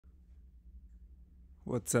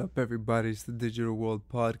What's up, everybody? It's the Digital World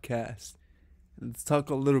Podcast. Let's talk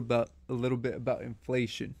a little bit about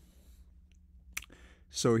inflation.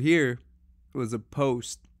 So here was a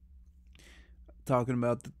post talking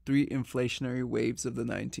about the three inflationary waves of the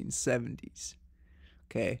 1970s.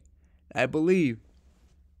 Okay, I believe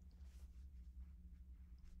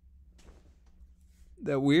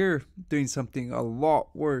that we're doing something a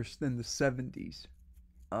lot worse than the 70s.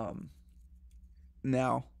 Um,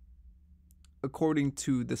 Now, according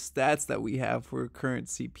to the stats that we have for current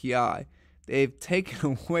CPI, they've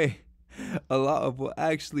taken away a lot of what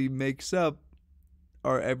actually makes up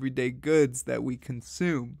our everyday goods that we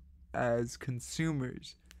consume as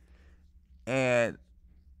consumers. And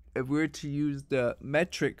if we were to use the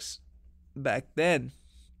metrics back then,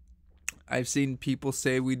 I've seen people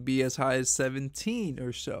say we'd be as high as 17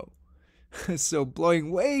 or so. So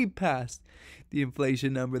blowing way past the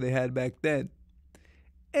inflation number they had back then.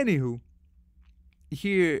 Anywho,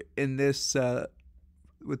 here in this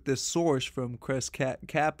with this source from Crest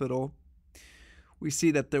Capital, we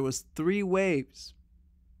see that there was three waves.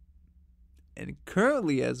 And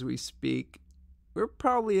currently as we speak, we're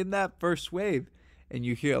probably in that first wave. And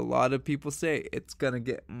you hear a lot of people say it's going to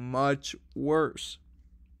get much worse.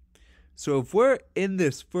 So if we're in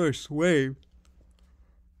this first wave,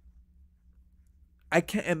 I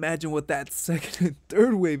can't imagine what that second and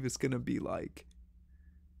third wave is going to be like.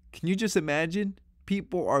 Can you just imagine?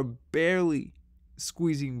 People are barely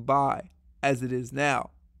squeezing by as it is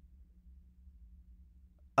now.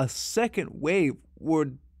 A second wave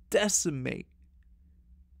would decimate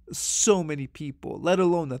so many people, let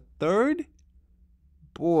alone the third.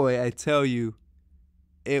 Boy, I tell you,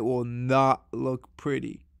 it will not look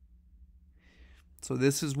pretty. So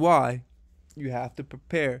this is why you have to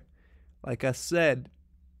prepare. Like I said,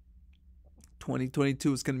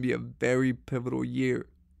 2022 is going to be a very pivotal year,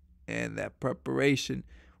 and that preparation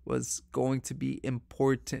was going to be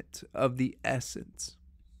important, of the essence.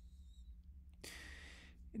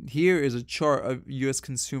 And here is a chart of U.S.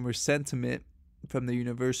 consumer sentiment from the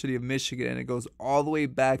University of Michigan, and it goes all the way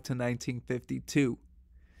back to 1952.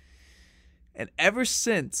 And ever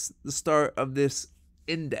since the start of this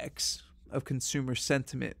index of consumer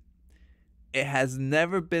sentiment, it has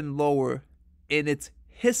never been lower in its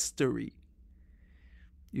history.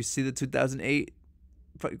 You see the 2008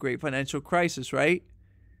 great financial crisis, right?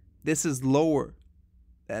 This is lower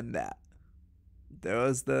than that. There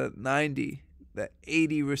was the 90, the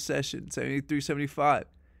 80 recession, 73, 75.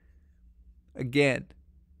 Again,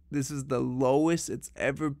 this is the lowest it's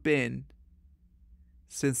ever been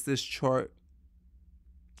since this chart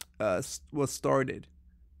was started.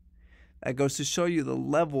 That goes to show you the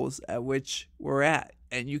levels at which we're at.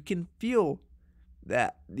 And you can feel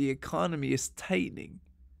that the economy is tightening.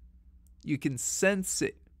 You can sense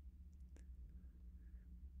it.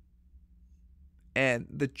 And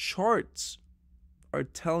the charts are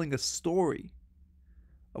telling a story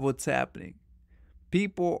of what's happening.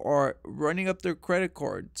 People are running up their credit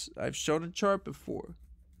cards. I've shown a chart before.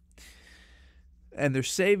 And their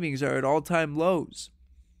savings are at all-time lows.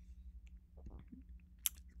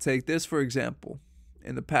 Take this, for example.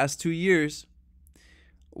 In the past 2 years,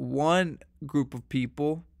 one group of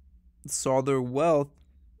people saw their wealth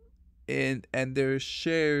and their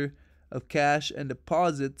share of cash and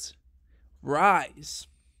deposits rise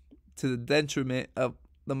to the detriment of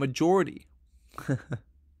the majority.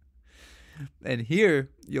 And here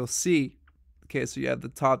you'll see, okay, so you have the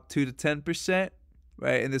top 2 to 10%,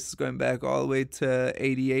 right? And this is going back all the way to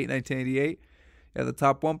 1988. You have the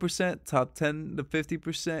top 1%, top 10 to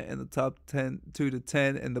 50%, and the top 2 to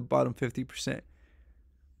 10, and the bottom 50%.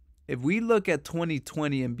 If we look at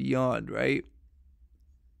 2020 and beyond, right,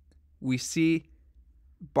 we see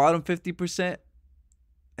bottom 50%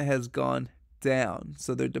 has gone down.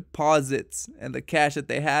 So their deposits and the cash that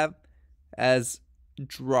they have has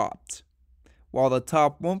dropped, while the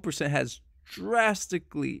top 1% has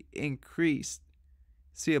drastically increased.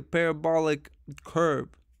 See a parabolic curve.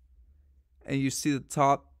 And you see the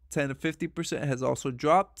top 10 to 50% has also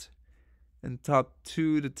dropped, and top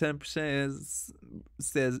 2 to 10%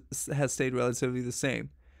 has stayed relatively the same.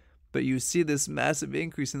 But you see this massive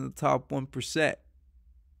increase in the top 1%.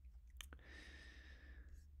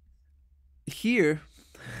 Here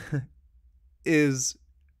is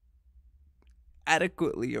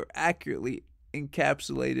adequately or accurately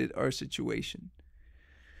encapsulated our situation.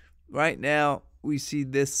 Right now, we see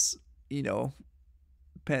this,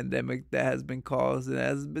 pandemic that has been caused and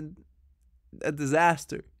has been a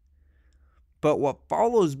disaster. But what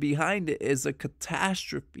follows behind it is a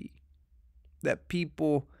catastrophe that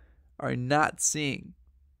people are not seeing.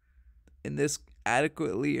 And this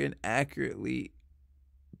adequately and accurately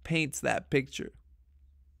paints that picture.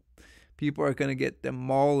 People are going to get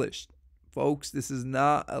demolished. Folks, this is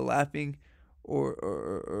not a laughing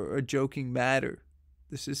or a joking matter.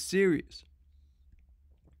 This is serious.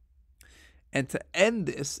 And to end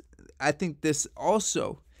this, I think this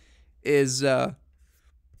also is a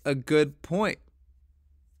good point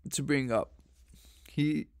to bring up.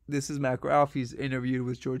 This is Mac Ralph. He's interviewed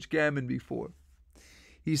with George Gammon before.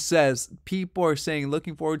 He says, people are saying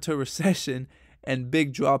looking forward to a recession and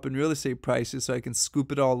big drop in real estate prices so I can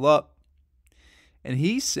scoop it all up. And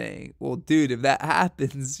he's saying, well, dude, if that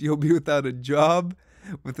happens, you'll be without a job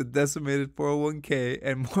with a decimated 401k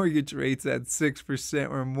and mortgage rates at 6%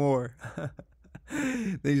 or more.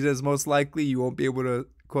 Then he says, most likely you won't be able to,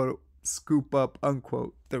 quote, scoop up,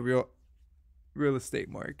 unquote, the real estate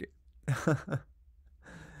market.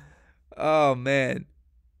 Oh, man.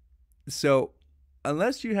 So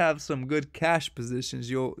unless you have some good cash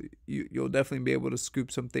positions, you'll definitely be able to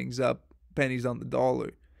scoop some things up, pennies on the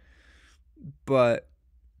dollar. But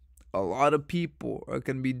a lot of people are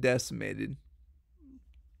going to be decimated.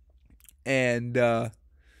 And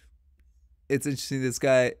it's interesting, this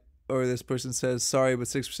guy or this person says, sorry, but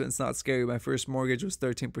 6% is not scary. My first mortgage was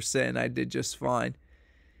 13% and I did just fine.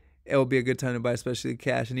 It will be a good time to buy, especially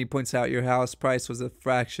cash. And he points out your house price was a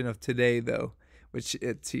fraction of today, though, which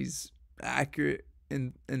he's accurate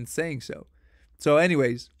in saying so. So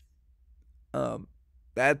anyways,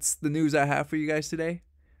 that's the news I have for you guys today.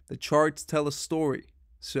 The charts tell a story.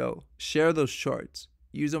 So share those charts.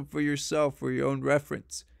 Use them for yourself, for your own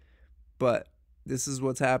reference. But this is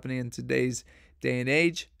what's happening in today's day and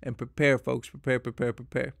age. And prepare, folks.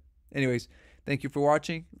 Prepare. Anyways, thank you for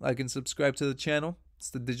watching. Like and subscribe to the channel. It's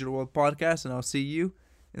the Digital World Podcast, and I'll see you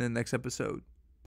in the next episode.